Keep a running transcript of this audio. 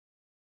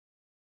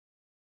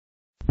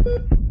Hello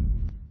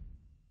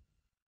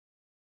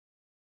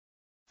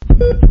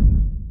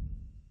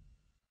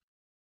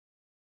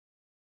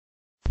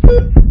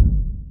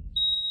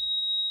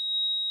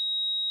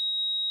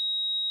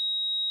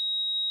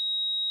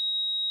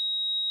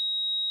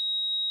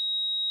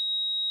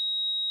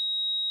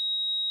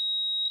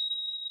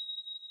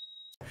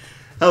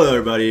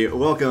everybody,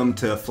 welcome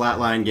to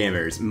Flatline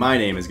Gamers. My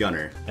name is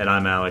Gunnar. And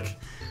I'm Alec.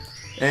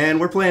 And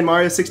we're playing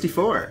Mario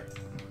 64.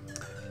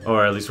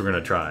 Or at least we're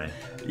gonna try.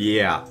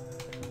 Yeah.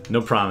 No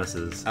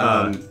promises. It's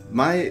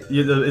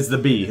the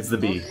B. It's the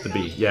B.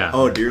 Yeah.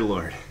 Oh dear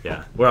lord.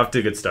 Yeah. We're off to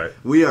a good start.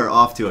 We are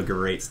off to a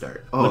great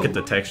start. Oh. Look at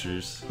the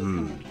textures.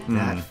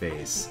 That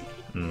face.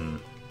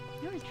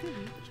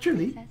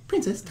 Truly,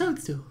 Princess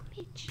Toadstool.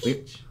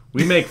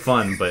 We make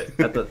fun, but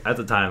at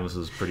the time this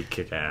was pretty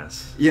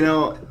kick-ass. You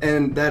know,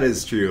 and that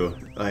is true.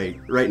 Like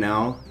right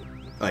now,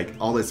 like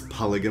all this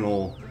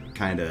polygonal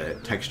kind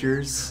of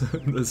textures.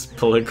 this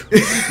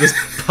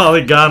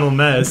polygonal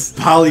mess.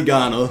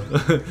 Polygonal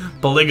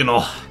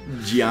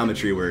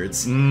geometry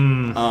words. You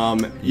know,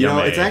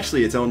 it's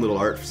actually its own little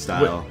art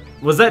style.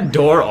 Was that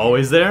door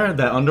always there?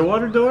 That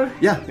underwater door?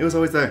 Yeah, it was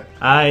always there.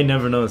 I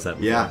never noticed that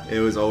before. Yeah, it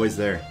was always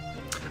there.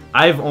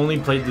 I've only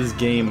played this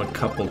game a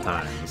couple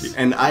times.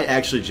 And I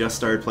actually just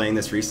started playing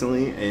this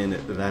recently, and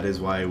that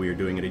is why we are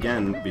doing it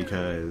again,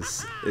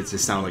 because it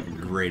just sounded like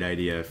a great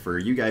idea for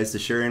you guys to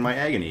share in my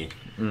agony.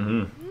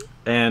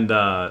 And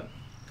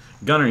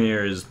Gunnar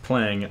here is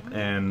playing,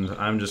 and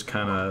I'm just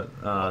kind of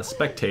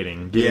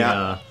spectating, getting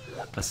a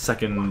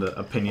second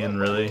opinion,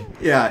 really.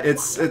 Yeah,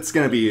 it's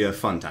gonna be a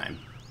fun time.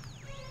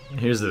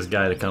 Here's this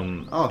guy to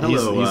come. Oh,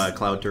 hello, he's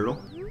Cloud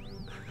Turtle.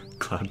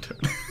 Cloud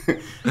Turtle.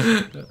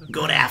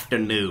 Good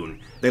afternoon.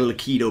 The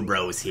Lakido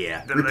Bros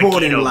here, The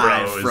reporting Lakido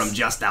live Bros. from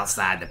just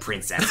outside the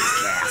princess's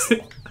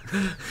castle.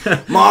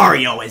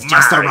 Mario has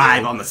just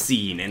arrived on the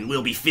scene, and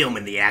we'll be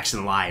filming the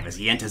action live as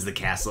he enters the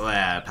castle.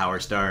 Power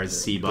stars,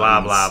 C buttons.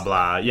 Blah blah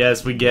blah.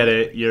 Yes, we get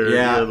it.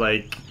 You're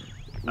like.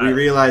 We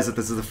realize that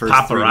this is the first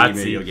 3D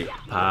video game.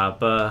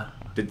 Paparazzi.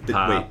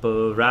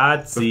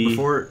 Wait,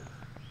 before,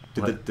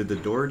 did the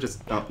door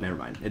just? Oh, never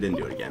mind. It didn't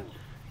do it again.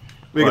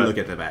 We can look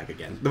at the back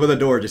again. But the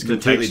door just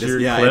completely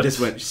it just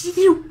went.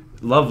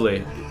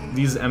 Lovely.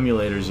 These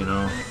emulators, you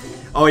know.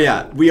 Oh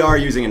yeah, we are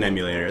using an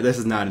emulator. This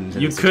is not a Nintendo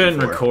 64. You couldn't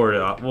record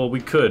it. Well,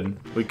 we could.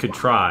 We could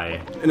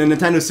try. In a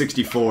Nintendo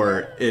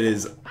 64, it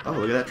is. Oh,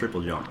 look at that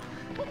triple jump.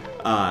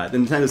 The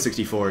Nintendo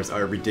 64s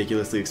are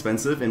ridiculously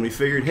expensive, and we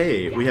figured,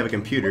 hey, we have a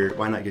computer.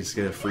 Why not just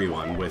get a free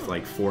one with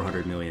like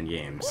 400 million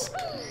games?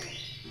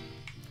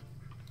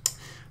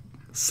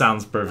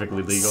 Sounds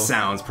perfectly legal.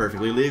 Sounds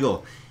perfectly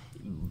legal.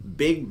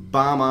 Big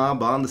bomb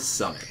on the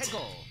summit.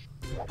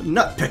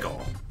 Nut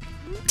pickle.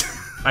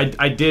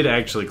 I did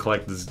actually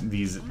collect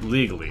these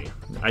legally.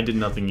 I did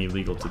nothing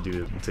illegal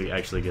to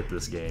actually get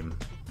this game.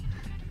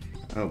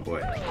 Oh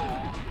boy.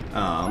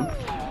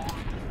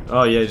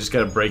 Oh yeah, you just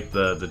gotta break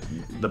the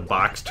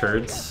box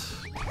turds.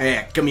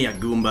 Hey, come here,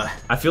 Goomba.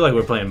 I feel like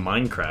we're playing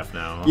Minecraft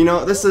now. You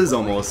know, this is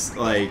almost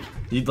like...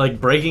 You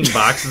like breaking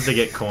boxes to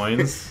get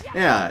coins?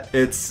 Yeah,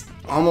 it's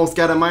almost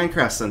got a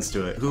Minecraft sense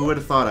to it. Who would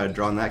have thought I'd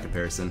drawn that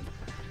comparison?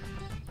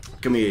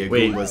 Come here,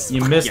 wait, Goombas.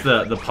 You missed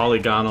the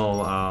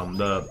polygonal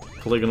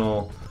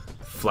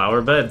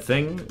flower bed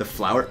thing? The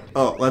flower?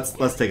 Oh, let's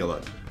take a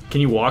look.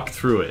 Can you walk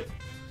through it?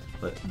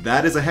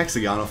 That is a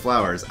hexagon of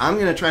flowers. I'm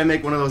gonna try and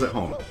make one of those at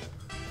home.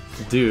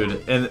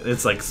 Dude, and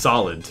it's like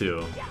solid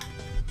too.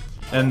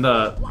 And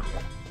the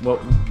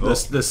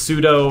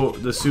pseudo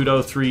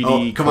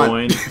 3D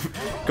coin.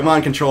 Come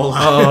on, controller.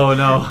 Oh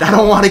no. I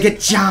don't want to get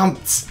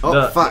jumped.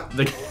 Oh fuck.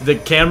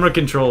 The camera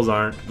controls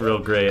aren't real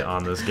great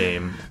on this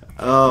game.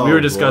 Oh, we were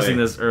discussing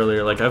this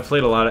earlier. Like I've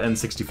played a lot of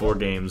N64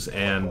 games,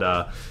 and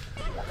wow,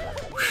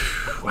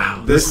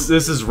 this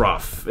is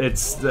rough.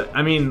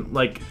 I mean,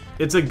 like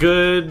it's a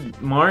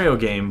good Mario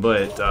game,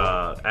 but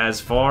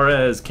as far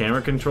as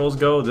camera controls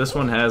go, this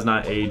one has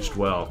not aged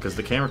well because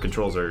the camera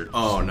controls are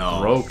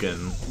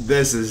broken.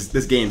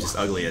 This game's just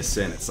ugly as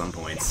sin at some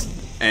points,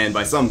 and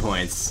by some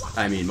points,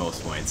 I mean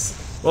most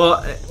points.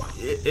 Well,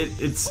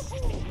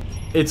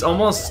 it's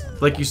almost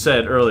like you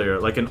said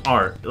earlier, like an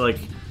art, like.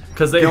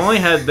 Because they only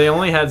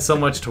had so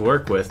much to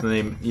work with, and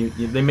they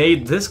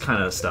made this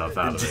kind of stuff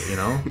out of it, you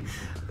know.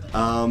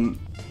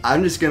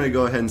 I'm just gonna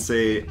go ahead and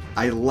say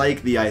I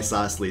like the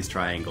isosceles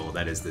triangle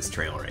that is this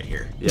trail right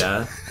here.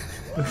 Yeah.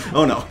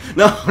 Oh no!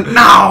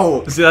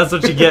 See, that's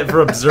what you get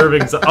for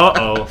observing.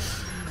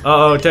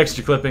 Uh-oh,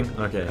 texture clipping.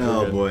 Okay.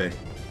 Oh boy.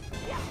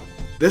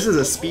 This is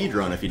a speed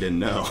run if you didn't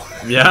know.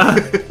 Yeah?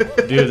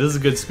 Dude, this is a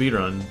good speed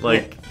run.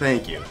 Like,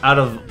 thank you. Out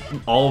of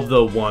all of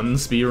the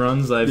speed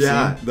runs I've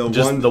seen,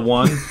 the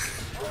one.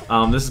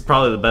 This is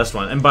probably the best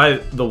one. And by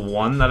the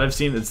one that I've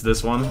seen, it's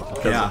this one.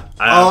 Yeah.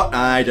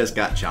 I just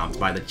got chomped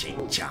by the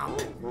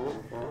chomp.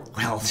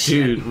 Well,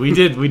 dude, we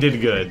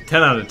did good.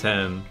 10 out of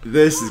 10.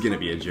 This is gonna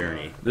be a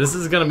journey. This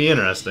is gonna be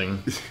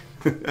interesting.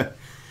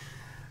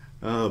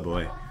 Oh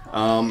boy.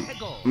 I'm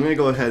gonna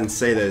go ahead and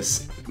say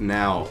this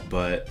now,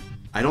 but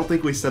I don't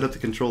think we set up the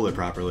controller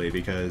properly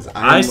because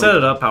I set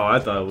it up how I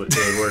thought it would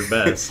work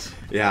best.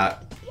 Yeah.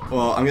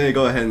 Well, I'm gonna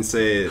go ahead and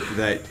say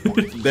that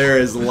there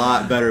is a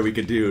lot better we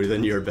could do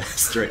than your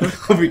best right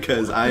now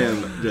because I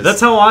am just.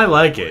 That's how I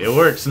like it. It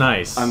works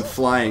nice. I'm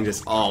flying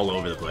just all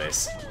over the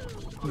place.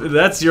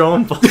 That's your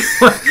own fault.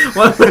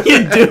 What are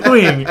you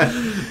doing?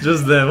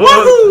 Just then.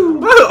 Woohoo!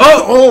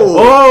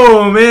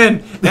 Oh man!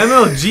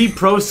 MLG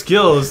Pro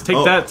Skills. Take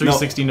that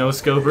 360 no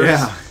scopers.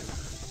 Yeah.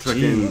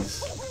 Fucking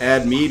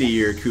add me to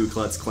your Ku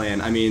Klux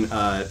Klan. I mean,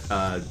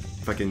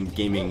 fucking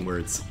gaming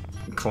words.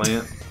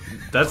 Clan.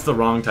 That's the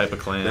wrong type of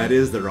clan. That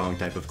is the wrong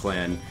type of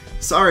clan.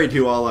 Sorry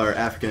to all our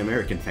African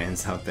American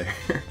fans out there.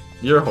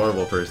 You're a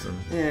horrible person.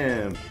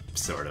 Yeah,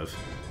 sort of.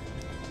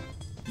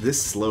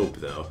 This slope,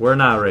 though. We're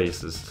not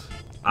racist.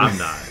 I'm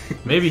not.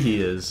 Maybe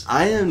he is.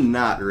 I am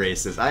not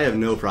racist. I have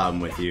no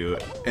problem with you.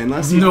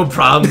 Unless you... No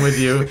problem with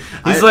you.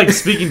 He's like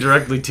speaking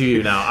directly to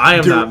you now. I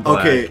am not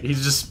black. Okay.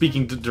 He's just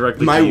speaking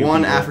directly My to you. My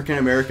one people. African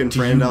American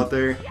friend out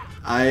there,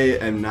 I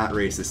am not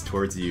racist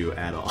towards you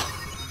at all.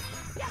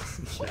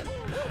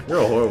 You're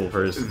a horrible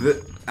person.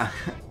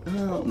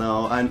 Well,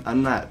 no,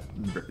 I'm not.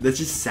 That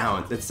just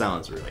sounds. It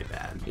sounds really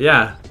bad.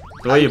 Yeah,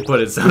 the way you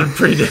put it sounded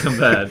pretty damn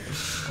bad.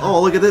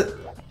 Oh, look at this.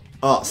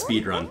 Oh,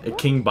 speedrun. A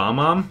King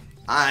Bombom?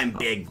 I'm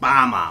Big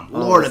Bomb,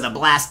 Lord of the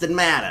Blasted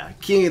Matter,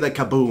 King of the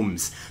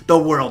Kabooms, the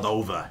world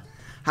over.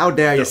 How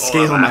dare you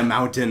scale my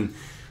mountain?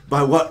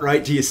 By what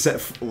right do you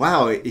set...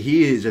 Wow,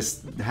 he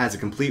just has a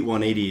complete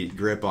 180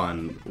 grip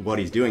on what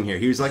he's doing here.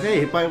 He was like,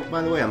 hey, by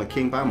the way, I'm a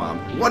King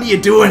Bomb. What are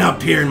you doing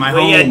up here in my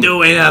home? What you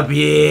doing up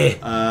here?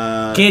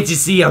 Can't you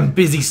see I'm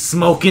busy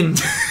smoking?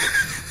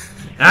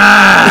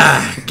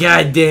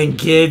 Goddamn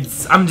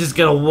kids. I'm just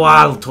gonna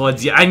waddle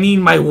towards you. I need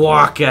my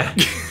walker.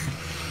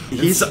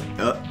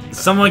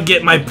 Someone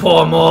get my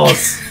poor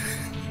moles.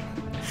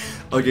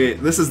 Okay,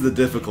 this is the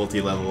difficulty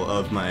level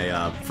of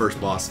my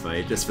first boss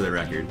fight, just for the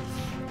record.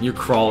 You're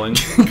crawling.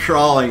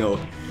 Crawling.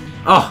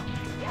 Oh,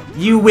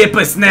 you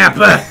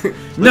whippersnapper!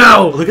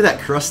 No! Look at that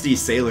crusty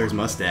sailor's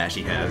mustache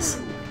he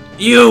has.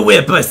 You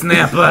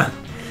whippersnapper!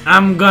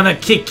 I'm gonna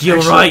kick you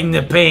right in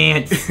the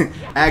pants.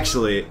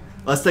 Actually,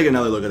 let's take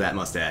another look at that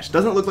mustache.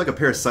 Doesn't it look like a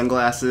pair of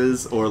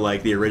sunglasses or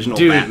like the original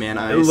Dude, Batman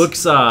eyes? It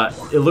looks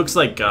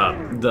like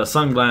the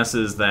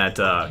sunglasses that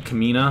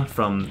Kamina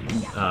from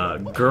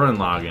Gurren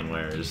Lagann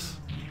wears.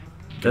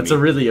 That's a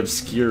really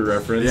obscure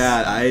reference.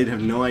 Yeah, I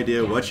have no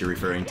idea what you're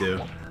referring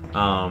to.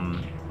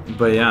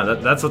 But yeah,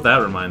 that's what that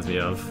reminds me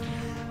of.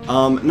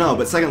 No,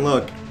 but second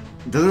look,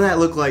 doesn't that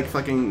look like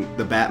fucking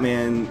the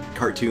Batman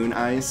cartoon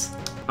eyes?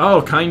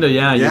 Oh, kinda,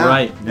 yeah, you're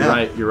right.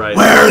 You're right.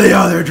 Where are the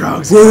other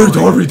drugs? Where's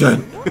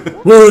everything?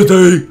 Where are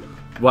they?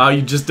 Wow,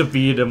 you just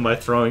defeated him by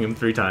throwing him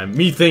 3 times.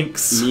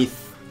 Methinks.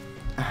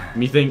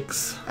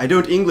 Methinks. I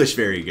don't English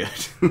very good.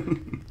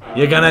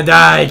 You're gonna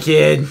die,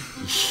 kid.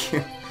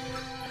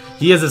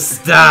 He is a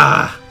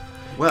star.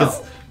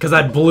 Well, cause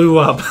I blew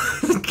up.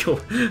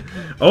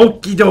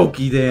 Okie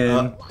dokie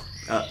then.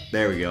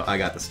 There we go. I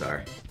got the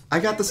star. I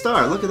got the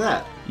star. Look at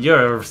that.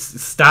 You're a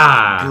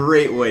star.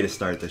 Great way to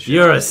start the show.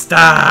 You're a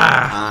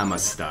star. I'm a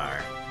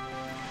star.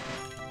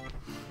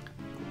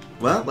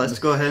 Well, let's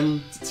go ahead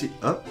and see.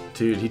 Oh,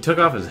 dude, he took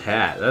off his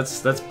hat.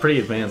 That's pretty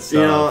advanced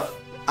stuff. You know,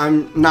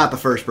 I'm not the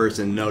first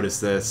person to notice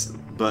this,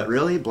 but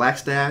really,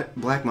 black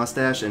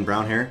mustache and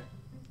brown hair.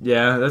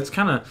 Yeah, that's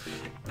kind of.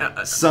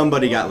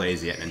 Somebody got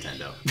lazy at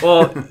Nintendo.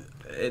 Well,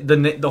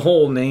 the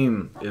whole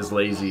name is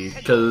lazy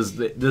because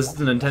this is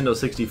the Nintendo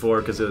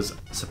 64 because it was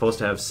supposed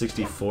to have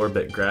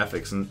 64-bit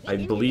graphics, and I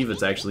believe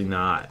it's actually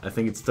not. I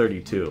think it's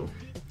 32.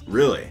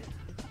 Really?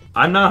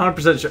 I'm not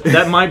 100% sure.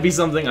 That might be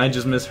something I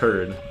just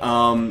misheard.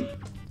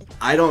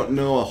 I don't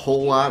know a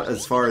whole lot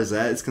as far as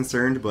that is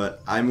concerned,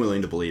 but I'm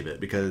willing to believe it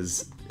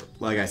because,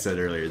 like I said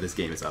earlier, this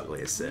game is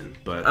ugly as sin.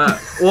 But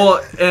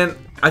well, and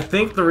I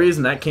think the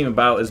reason that came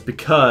about is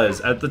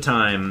because at the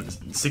time,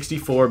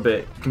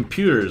 64-bit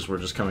computers were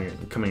just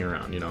coming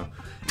around, you know,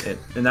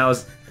 and that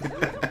was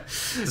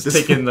just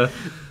taking the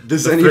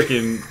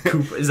freaking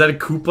Koopa. Is that a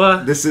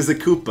Koopa? This is a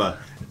Koopa.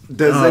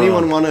 Does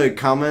anyone want to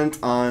comment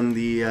on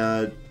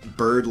the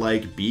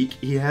bird-like beak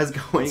he has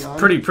going on?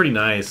 Pretty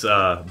nice,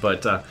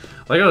 but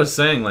like I was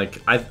saying,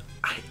 like I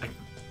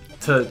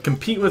to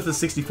compete with the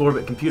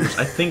 64-bit computers,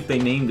 I think they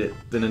named it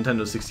the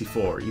Nintendo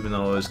 64, even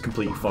though it was a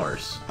complete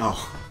farce.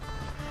 Oh.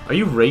 Are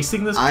you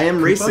racing this? I am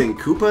Koopa? racing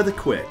Koopa the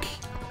Quick.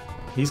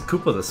 He's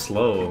Koopa the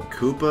Slow.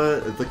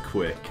 Koopa the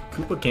Quick.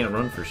 Koopa can't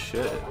run for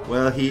shit.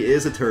 Well, he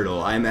is a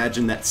turtle. I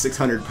imagine that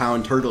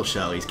 600-pound turtle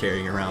shell he's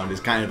carrying around is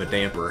kind of a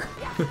damper.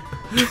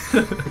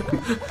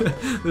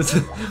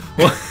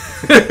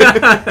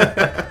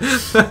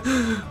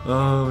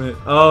 Oh, man.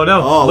 Oh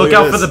no! Oh, look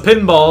out for the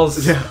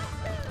pinballs! Yeah.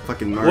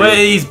 Fucking Mario. What are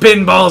these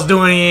pinballs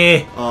doing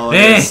here?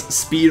 Oh,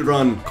 speed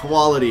run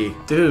quality.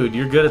 Dude,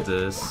 you're good at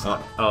this.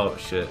 Oh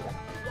shit.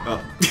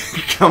 Oh,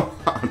 come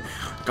on.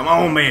 Come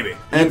on, baby.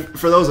 And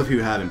for those of you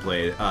who haven't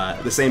played,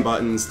 the same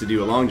buttons to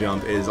do a long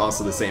jump is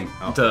also the same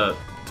to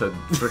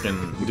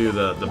freaking do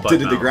the butt to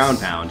do the bounce. ground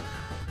pound.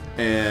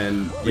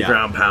 And The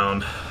ground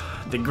pound.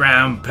 The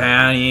ground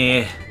pound,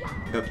 yeah.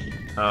 Yep.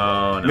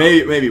 Oh no.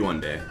 Maybe one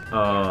day.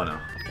 Oh no.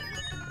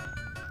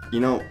 You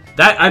know,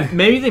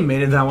 Maybe they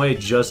made it that way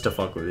just to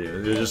fuck with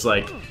you. They're just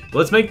like,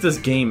 let's make this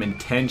game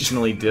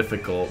intentionally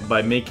difficult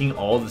by making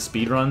all the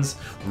speedruns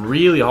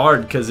really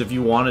hard. Because if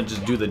you want to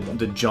just do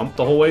the jump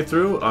the whole way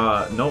through,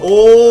 no.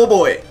 oh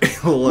boy,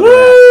 look at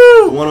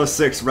that,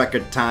 106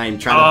 record time.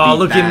 Trying to beat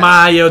look that. at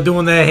Mario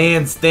doing the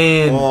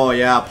handstand. Oh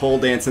yeah, pole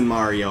dancing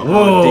Mario.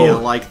 Whoa. Oh, do you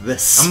like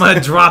this? I'm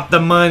gonna drop the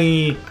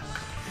money.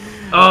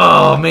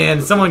 Oh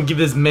man, someone give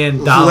this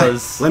man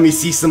dollars. Let me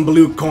see some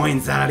blue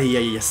coins out of you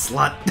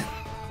slut.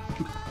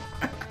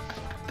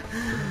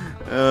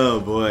 Oh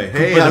boy.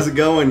 Hey, how's it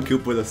going,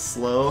 Coop with a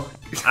slow?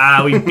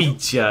 We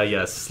beat ya,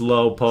 you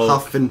slow poke.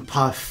 Puff and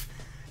puff.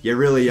 You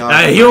really are.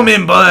 A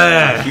human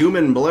blur. A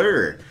human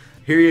blur.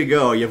 Here you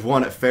go. You've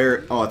won it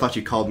fair. Oh, I thought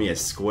you called me a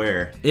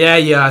square.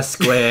 Yeah,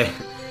 square.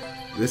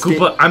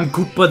 Koopa, I'm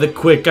Koopa the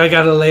Quick. I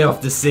gotta lay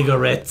off the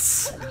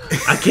cigarettes.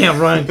 I can't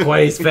run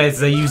quite as fast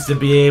as I used to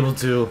be able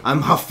to.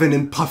 I'm huffing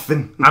and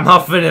puffing. I'm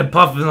huffing and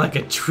puffing like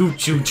a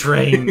choo-choo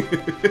train.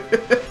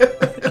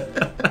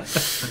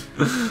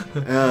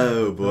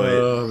 Oh boy.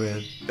 Oh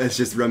man. That's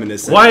just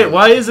reminiscent.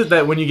 Why is it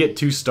that when you get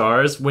 2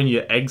 stars, when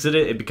you exit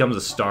it, it becomes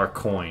a star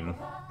coin?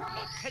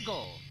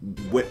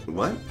 What?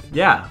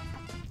 Yeah.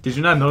 Did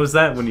you not notice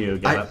that when you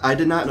got up? I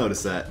did not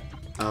notice that.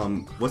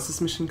 What's this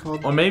mission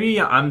called? Or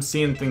maybe I'm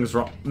seeing things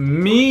wrong.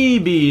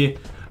 Maybe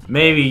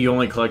you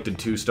only collected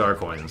 2 star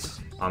coins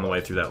on the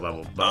way through that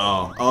level. But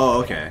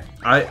Oh, okay.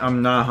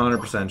 I'm not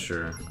 100%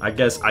 sure. I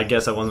guess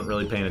I wasn't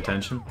really paying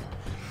attention.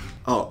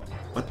 Oh,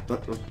 what?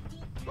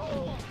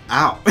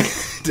 Ow!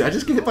 Did I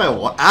just get hit by a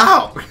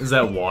Ow! Is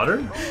that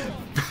water?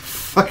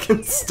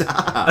 Fucking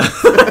stop!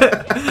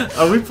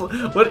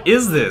 What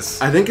is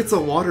this? I think it's a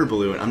water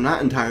balloon. I'm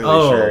not entirely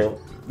sure. Oh,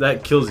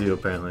 that kills you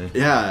apparently.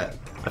 Yeah.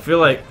 I feel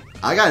like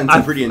I got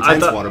into pretty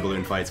intense thought- water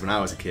balloon fights when I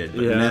was a kid,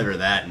 but Yeah. never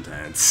that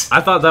intense.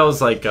 I thought that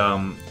was like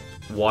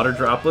water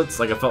droplets.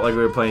 Like I felt like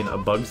we were playing A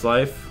Bug's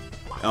Life.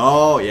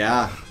 Oh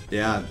yeah.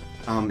 Isn't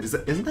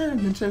that a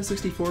Nintendo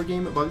 64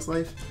 game, A Bug's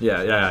Life?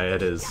 Yeah,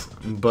 it is.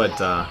 But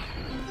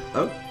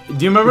Oh,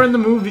 do you remember in the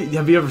movie?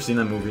 Have you ever seen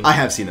that movie? I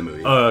have seen the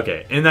movie. Oh,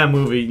 okay. In that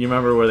movie, you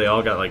remember where they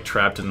all got like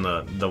trapped in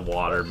the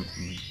water,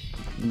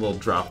 little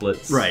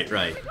droplets? Right.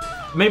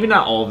 Maybe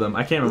not all of them.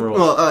 I can't remember.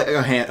 Well,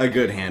 a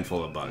good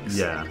handful of bugs.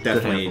 Yeah,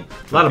 definitely.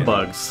 a lot of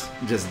bugs.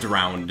 Just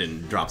drowned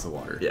in drops of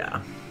water.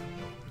 Yeah.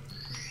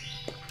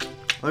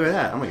 Look at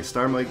that! I'm like a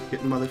star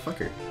getting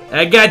motherfucker.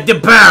 I got the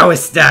power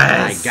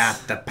stars. I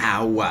got the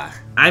power.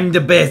 I'm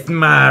the best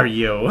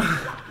Mario.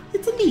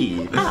 It's a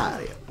me,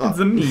 Mario. It's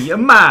a me, a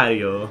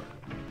Mario.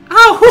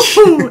 Oh,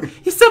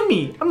 it's a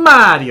me, a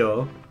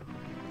Mario.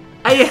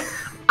 I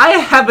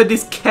have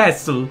this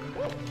castle.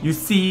 You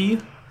see?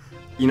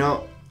 You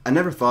know, I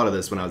never thought of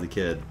this when I was a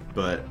kid,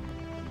 but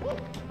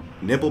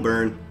nipple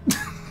burn.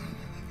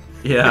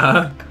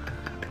 Yeah.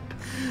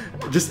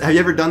 Just have you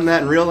ever done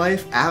that in real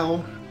life?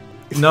 Ow.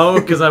 No,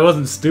 because I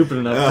wasn't stupid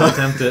enough to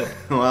attempt it.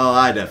 Well,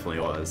 I definitely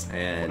was,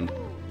 and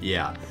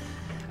yeah.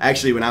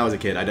 Actually, when I was a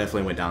kid, I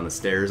definitely went down the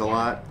stairs a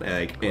lot,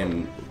 like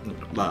in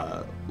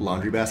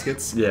laundry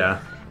baskets. Yeah.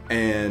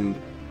 And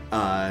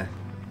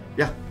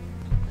yeah.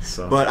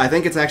 So. But I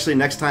think it's actually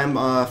next time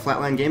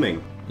Flatline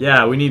Gaming.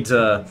 Yeah, we need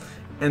to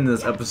end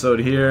this episode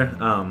here.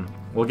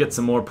 We'll get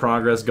some more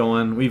progress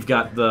going. We've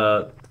got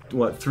the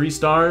 3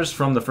 stars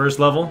from the first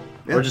level,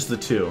 or just the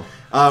 2?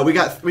 We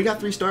got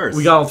 3 stars.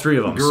 We got all 3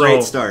 of them.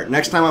 Great start.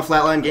 Next time on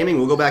Flatline Gaming,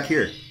 we'll go back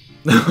here.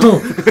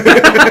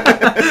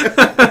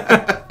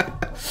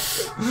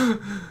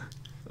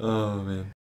 Oh man.